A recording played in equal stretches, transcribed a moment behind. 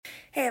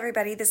Hey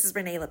everybody, this is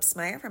Renee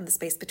Lipsmeyer from The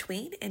Space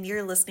Between, and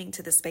you're listening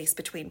to The Space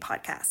Between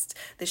podcast,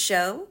 the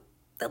show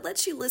that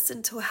lets you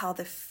listen to how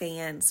the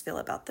fans feel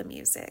about the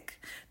music,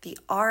 the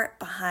art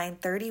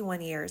behind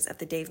 31 years of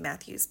the Dave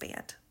Matthews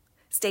Band.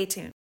 Stay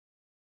tuned.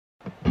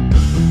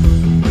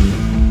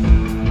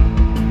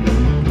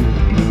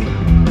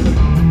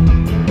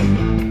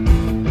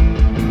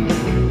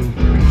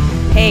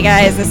 Hey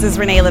guys, this is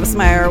Renee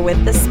Lipsmeyer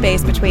with the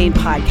Space Between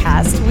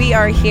podcast. We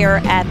are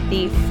here at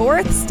the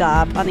fourth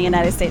stop on the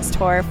United States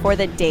tour for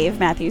the Dave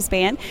Matthews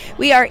Band.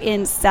 We are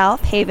in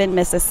Southaven,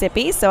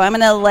 Mississippi. So I'm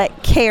going to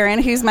let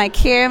Karen, who's my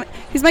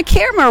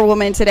camera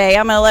woman today,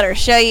 I'm going to let her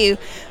show you.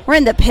 We're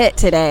in the pit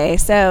today,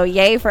 so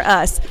yay for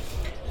us.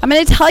 I'm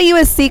going to tell you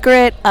a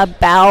secret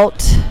about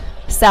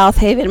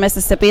Southaven,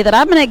 Mississippi that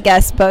I'm going to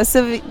guess most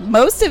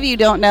of you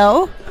don't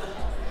know,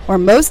 or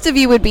most of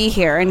you would be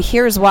here, and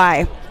here's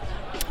why.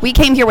 We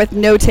came here with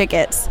no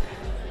tickets,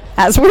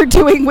 as we're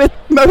doing with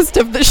most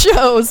of the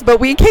shows,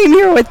 but we came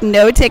here with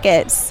no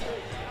tickets,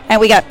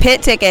 and we got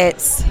pit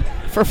tickets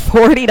for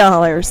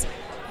 $40.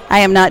 I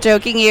am not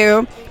joking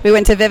you. We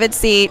went to Vivid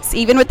Seats,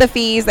 even with the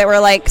fees that were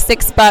like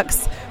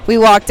 $6. We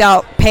walked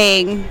out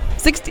paying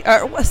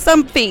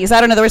some fees.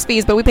 I don't know there was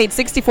fees, but we paid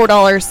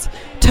 $64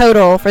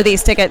 total for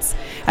these tickets,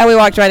 and we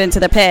walked right into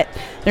the pit.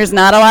 There's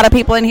not a lot of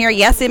people in here.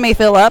 Yes, it may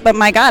fill up, but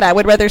my God, I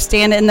would rather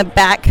stand in the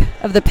back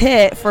of the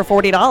pit for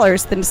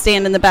 $40 than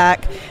stand in the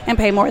back and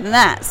pay more than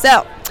that.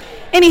 So,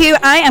 anywho,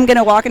 I am going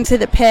to walk into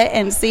the pit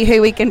and see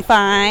who we can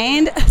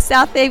find.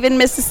 Southaven,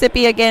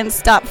 Mississippi again,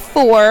 stop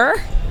 4.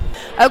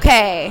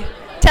 Okay,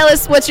 tell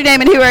us what's your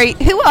name and who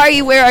are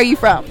you, where are you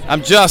from?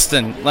 I'm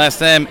Justin,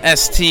 last name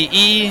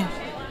SteRNA,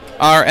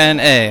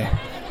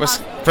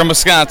 from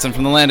Wisconsin,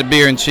 from the land of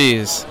beer and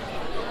cheese.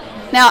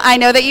 Now, I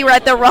know that you were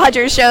at the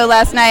Rogers show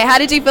last night. How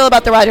did you feel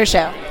about the Rogers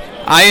show?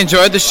 I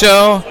enjoyed the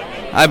show.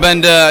 I've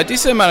been to a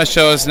decent amount of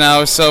shows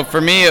now, so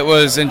for me it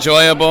was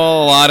enjoyable,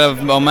 a lot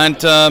of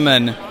momentum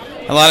and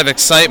a lot of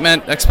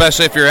excitement,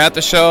 especially if you're at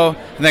the show.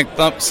 I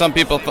think some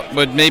people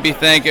would maybe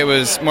think it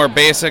was more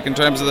basic in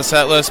terms of the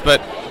set list,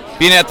 but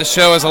being at the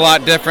show is a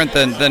lot different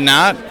than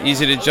not,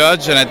 easy to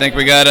judge, and I think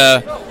we got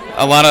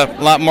a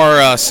lot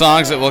more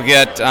songs that we'll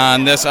get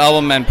on this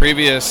album and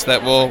previous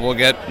that we'll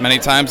get many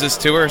times this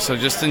tour, so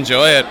just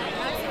enjoy it.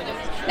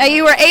 Now,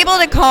 you were able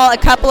to call a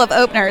couple of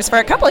openers for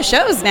a couple of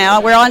shows now.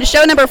 We're on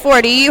show number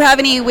 4. Do you have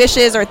any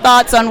wishes or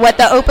thoughts on what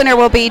the opener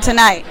will be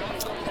tonight?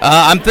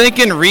 I'm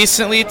thinking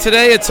recently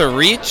today it's a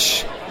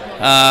Reach,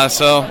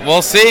 so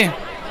we'll see.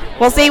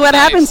 We'll see what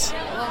happens.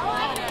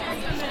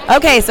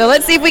 Okay, so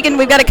let's see if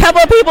we've got a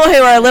couple of people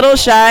who are a little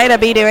shy to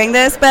be doing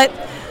this, but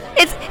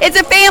it's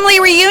a family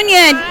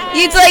reunion.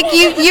 It's like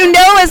you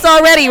know us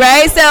already,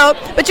 right? So,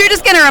 but you're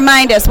just going to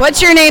remind us.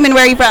 What's your name and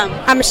where are you from?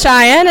 I'm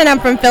Cheyenne, and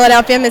I'm from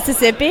Philadelphia,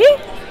 Mississippi.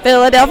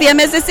 Philadelphia,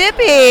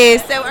 Mississippi.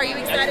 So are you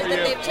excited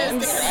that they've chosen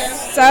to come in?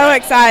 So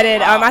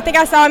excited. I think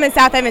I saw him in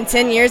Southaven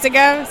 10 years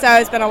ago, so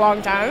it's been a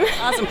long time.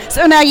 Awesome.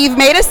 So now you've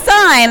made a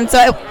sign,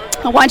 so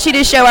I want you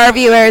to show our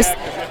viewers.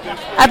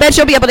 I bet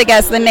you'll be able to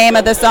guess the name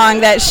of the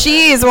song that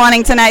she's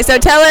wanting tonight. So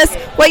tell us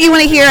what you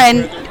want to hear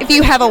and if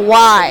you have a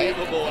why.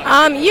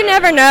 You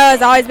Never Know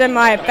has always been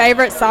my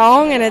favorite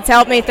song, and it's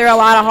helped me through a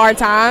lot of hard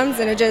times,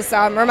 and it just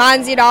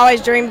reminds you to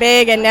always dream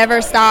big and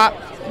never stop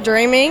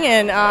dreaming,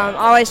 and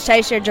always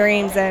chase your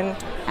dreams. And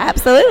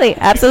Absolutely,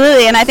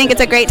 and I think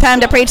it's a great time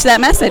to preach that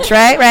message,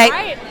 right?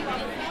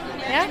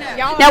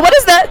 Yeah. Now, what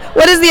is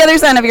the other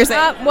side of your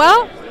saying?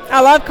 Well,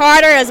 I love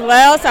Carter as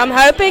well, so I'm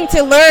hoping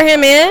to lure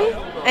him in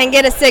and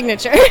get a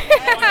signature.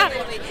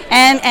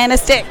 and a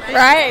stick.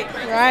 Right.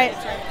 I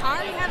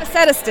already have a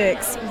set of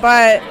sticks,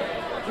 but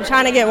I'm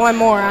trying to get one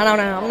more. I don't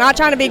know. I'm not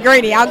trying to be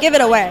greedy. I'll give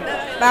it away.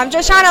 But I'm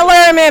just trying to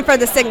lure him in for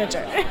the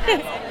signature.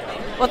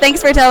 Well,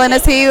 thanks for telling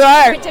us who you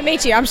are. Great to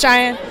meet you. I'm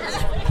Cheyenne.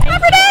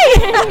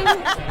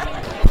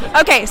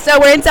 Okay, so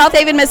we're in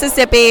Southaven,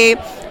 Mississippi.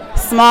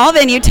 Small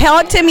venue.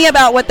 Talk to me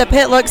about what the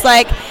pit looks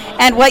like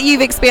and what you've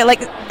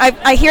experienced. Like,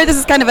 I hear this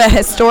is kind of a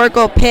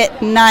historical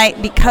pit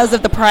night because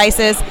of the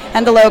prices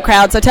and the low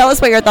crowd. So tell us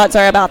what your thoughts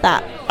are about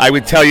that. I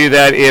would tell you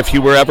that if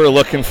you were ever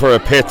looking for a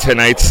pit,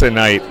 tonight's the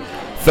night.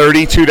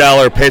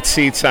 $32 pit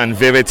seats on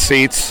Vivid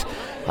Seats.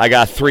 I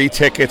got 3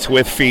 tickets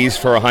with fees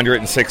for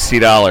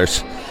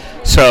 $160.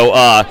 So,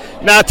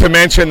 not to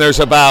mention there's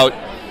about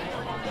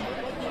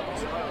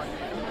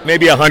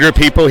maybe 100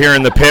 people here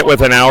in the pit with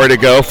an hour to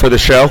go for the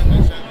show.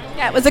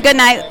 Yeah, it was a good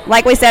night.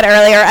 Like we said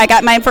earlier, I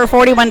got mine for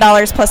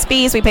 $41 plus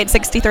fees. We paid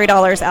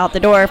 $63 out the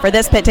door for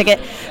this pit ticket.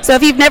 So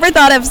if you've never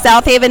thought of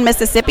Southaven,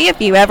 Mississippi,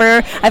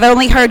 I've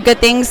only heard good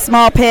things,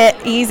 small pit,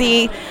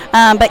 easy,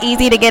 but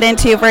easy to get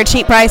into for a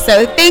cheap price.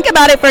 So think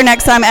about it for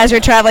next time as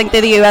you're traveling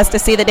through the U.S. to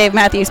see the Dave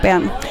Matthews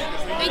Band.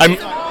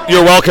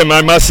 You're welcome.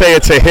 I must say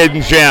it's a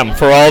hidden gem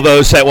for all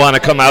those that want to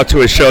come out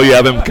to a show you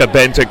haven't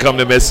been to come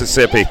to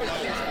Mississippi.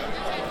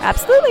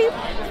 Absolutely.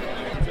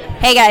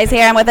 Hey guys,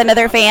 here I'm with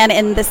another fan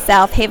in the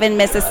Southaven,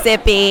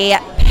 Mississippi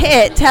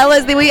pit. Tell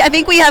us, I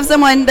think we have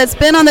someone that's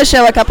been on the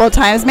show a couple of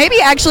times,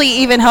 maybe actually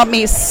even helped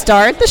me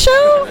start the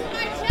show?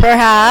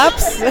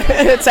 Perhaps.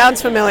 It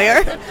sounds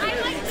familiar.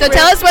 So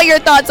tell us what your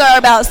thoughts are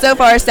about so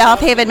far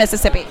Southaven,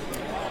 Mississippi.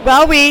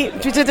 Well, we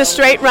did a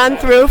straight run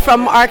through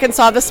from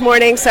Arkansas this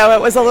morning, so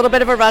it was a little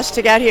bit of a rush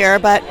to get here,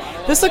 but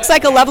this looks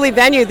like a lovely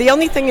venue. The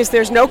only thing is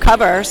there's no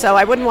cover, so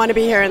I wouldn't want to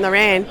be here in the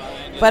rain,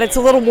 but it's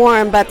a little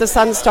warm, but the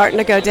sun's starting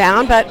to go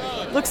down, but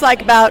looks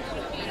like about,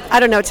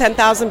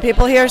 10,000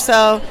 people here,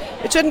 so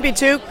it shouldn't be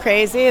too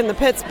crazy, and the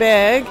pit's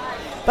big,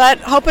 but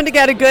hoping to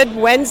get a good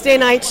Wednesday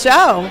night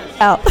show.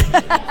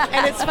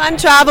 And it's fun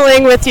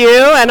traveling with you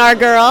and our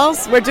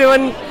girls. We're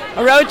doing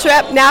a road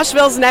trip.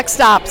 Nashville's next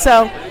stop,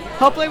 so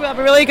hopefully we'll have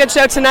a really good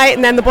show tonight,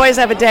 and then the boys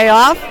have a day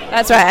off.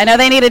 That's right. I know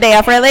they need a day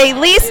off, or they at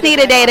least need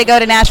a day to go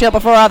to Nashville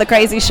before all the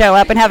crazies show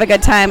up and have a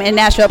good time in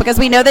Nashville, because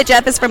we know that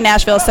Jeff is from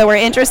Nashville, so we're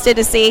interested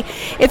to see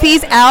if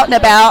he's out and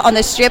about on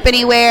the strip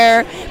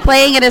anywhere,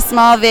 playing at a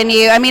small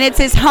venue. I mean, it's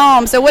his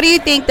home, so what do you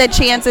think the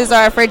chances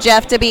are for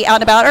Jeff to be out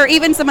and about, or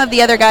even some of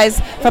the other guys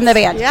from the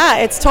band? Yeah,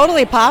 it's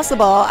totally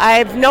possible.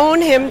 I've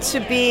known him to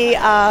be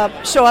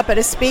show up at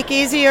a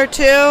speakeasy or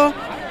two.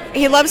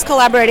 He loves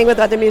collaborating with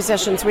other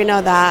musicians, we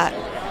know that.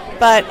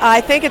 But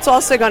I think it's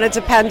also going to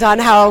depend on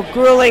how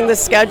grueling the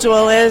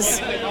schedule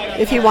is,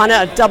 if he want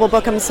to double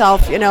book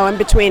himself, in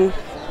between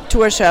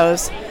tour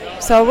shows.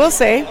 So we'll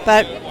see.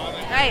 But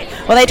right.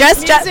 Well, they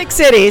just Music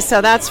City,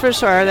 so that's for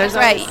sure. That's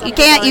right. You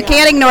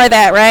can't ignore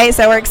that, right?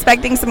 So we're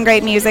expecting some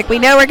great music. We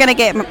know we're going to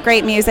get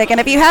great music. And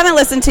if you haven't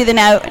listened to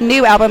the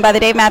new album by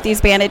the Dave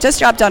Matthews Band, it just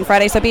dropped on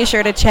Friday, so be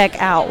sure to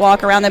check out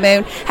Walk Around the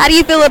Moon. How do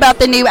you feel about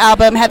the new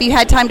album? Have you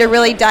had time to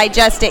really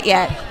digest it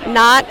yet?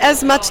 Not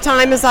as much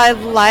time as I'd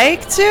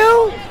like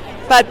to,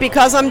 but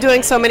because I'm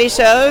doing so many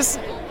shows,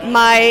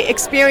 my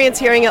experience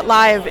hearing it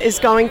live is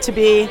going to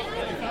be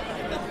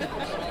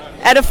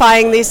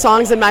edifying these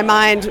songs in my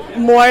mind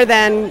more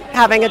than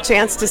having a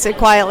chance to sit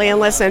quietly and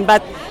listen.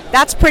 But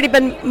that's pretty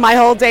been my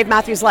whole Dave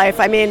Matthews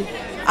life. I mean,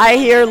 I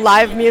hear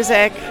live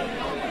music.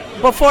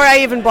 Before I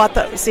even bought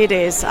the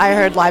CDs, I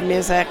heard live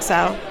music,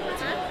 so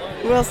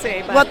we'll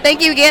see. Well,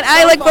 thank you again.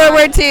 I look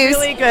forward to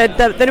really good.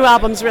 The new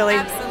album's really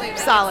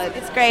solid.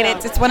 It's great. Yeah.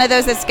 It's one of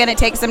those that's going to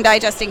take some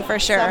digesting for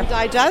sure. Some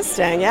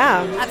digesting,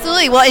 yeah.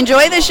 Absolutely. Well,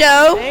 enjoy the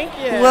show. Thank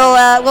you.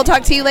 We'll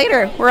talk to you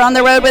later. We're on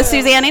the road with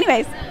Suzanne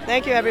anyways.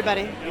 Thank you,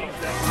 everybody.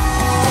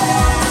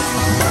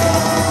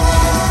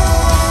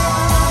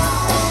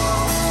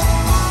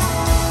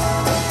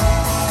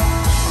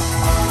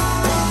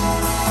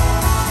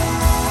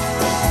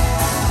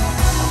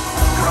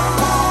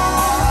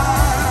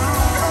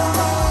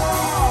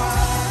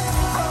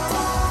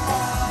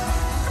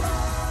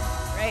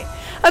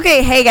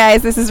 Okay, hey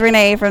guys, this is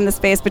Renee from the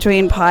Space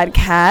Between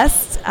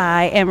podcast.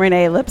 I am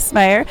Renee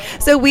Lipsmeyer.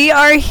 So we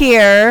are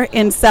here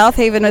in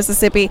Southaven,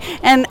 Mississippi,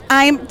 and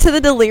I'm to the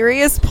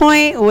delirious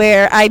point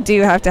where I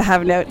do have to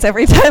have notes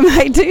every time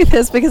I do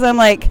this, because I'm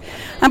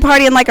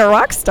partying like a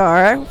rock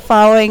star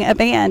following a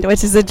band,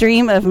 which is a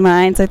dream of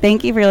mine. So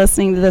thank you for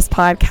listening to this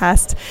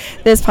podcast.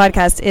 This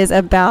podcast is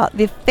about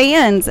the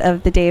fans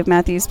of the Dave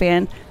Matthews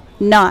Band,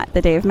 not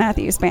the Dave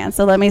Matthews Band.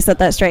 So let me set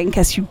that straight in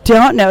case you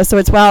don't know. So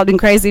it's wild and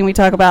crazy, and we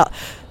talk about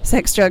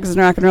sex, drugs, and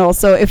rock and roll.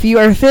 So if you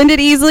are offended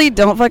easily,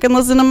 don't fucking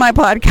listen to my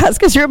podcast,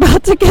 because you're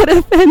about to get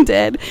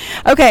offended.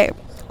 Okay.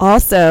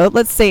 Also,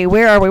 let's see,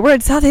 where are we? We're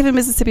in Southaven,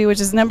 Mississippi, which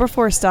is number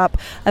 4 stop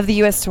of the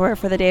U.S. tour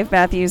for the Dave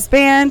Matthews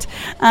Band.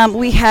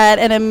 We had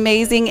an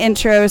amazing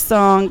intro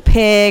song,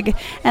 Pig,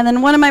 and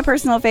then one of my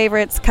personal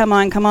favorites, Come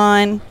On, Come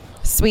On,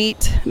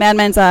 Sweet,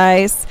 Madman's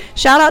Eyes.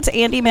 Shout out to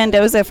Andy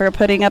Mendoza for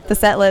putting up the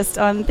set list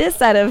on this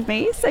side of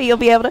me, so you'll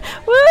be able to, no,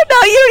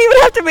 you don't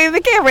even have to move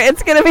the camera.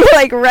 It's going to be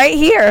like right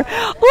here.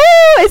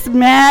 Ooh, it's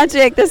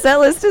magic. The set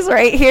list is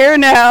right here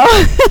now.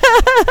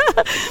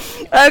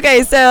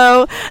 Okay,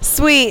 so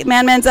Sweet,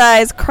 Madman's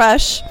Eyes,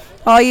 Crush,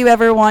 All You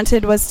Ever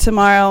Wanted Was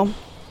Tomorrow,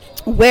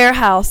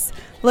 Warehouse,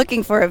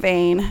 Looking for a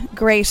Vein,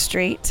 Gray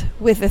Street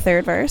with the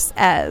third verse,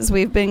 as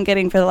we've been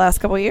getting for the last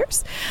couple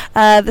years.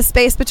 The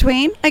Space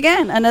Between,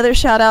 again, another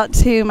shout out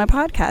to my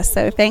podcast.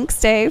 So thanks,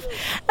 Dave.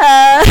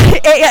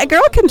 A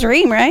girl can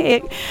dream,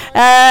 right?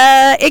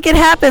 It can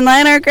happen.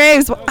 Lie in our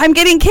graves. I'm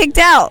getting kicked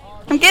out.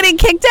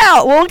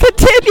 We'll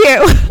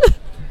continue.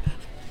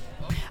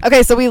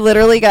 Okay, so we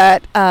literally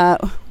got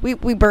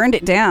we burned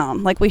it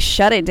down, like we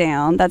shut it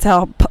down. That's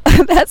how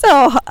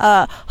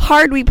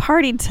hard we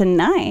partied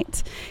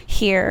tonight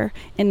here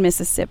in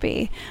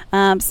Mississippi.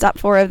 Stop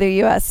 4 of the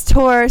U.S.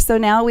 tour. So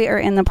now we are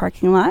in the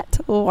parking lot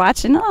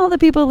watching all the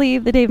people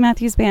leave the Dave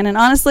Matthews Band. And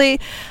honestly,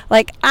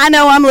 like, I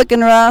know I'm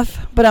looking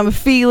rough, but I'm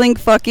feeling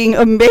fucking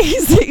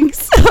amazing.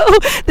 So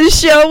the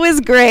show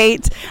was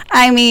great.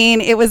 I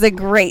mean, it was a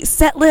great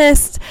set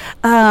list.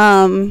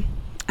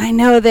 I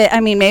know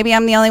that, maybe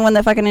I'm the only one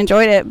that fucking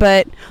enjoyed it,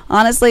 but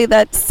honestly,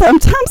 that's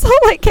sometimes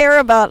all I care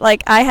about.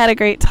 Like, I had a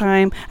great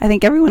time. I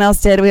think everyone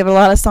else did. We have a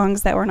lot of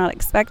songs that were not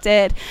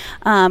expected.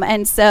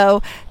 And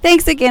so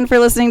thanks again for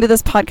listening to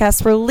this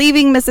podcast. We're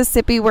leaving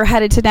Mississippi. We're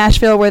headed to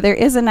Nashville, where there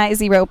is a Night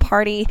Zero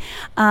party.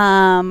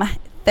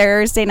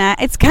 Thursday night.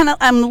 It's kind of,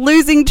 I'm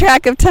losing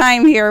track of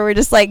time here. We're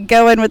just like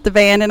going with the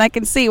band, and I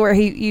can see where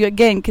you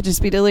again could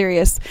just be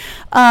delirious.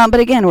 But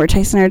again, we're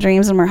chasing our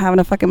dreams and we're having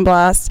a fucking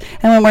blast.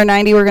 And when we're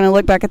 90, we're going to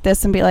look back at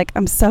this and be like,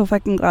 I'm so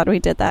fucking glad we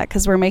did that,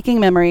 because we're making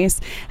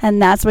memories.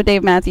 And that's what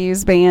Dave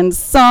Matthews Band's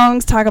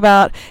songs talk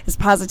about, is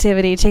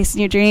positivity, chasing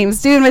your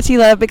dreams, doing what you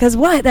love, because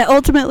what? That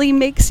ultimately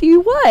makes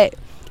you what?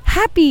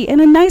 Happy and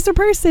a nicer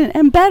person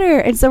and better.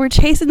 And so we're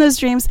chasing those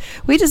dreams.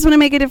 We just want to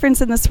make a difference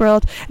in this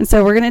world. And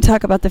so we're going to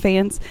talk about the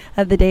fans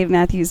of the Dave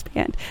Matthews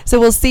Band. So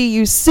we'll see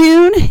you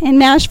soon in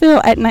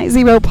Nashville at Night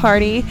Zero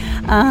Party.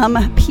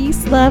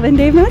 Peace, love, and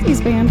Dave Matthews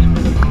Band.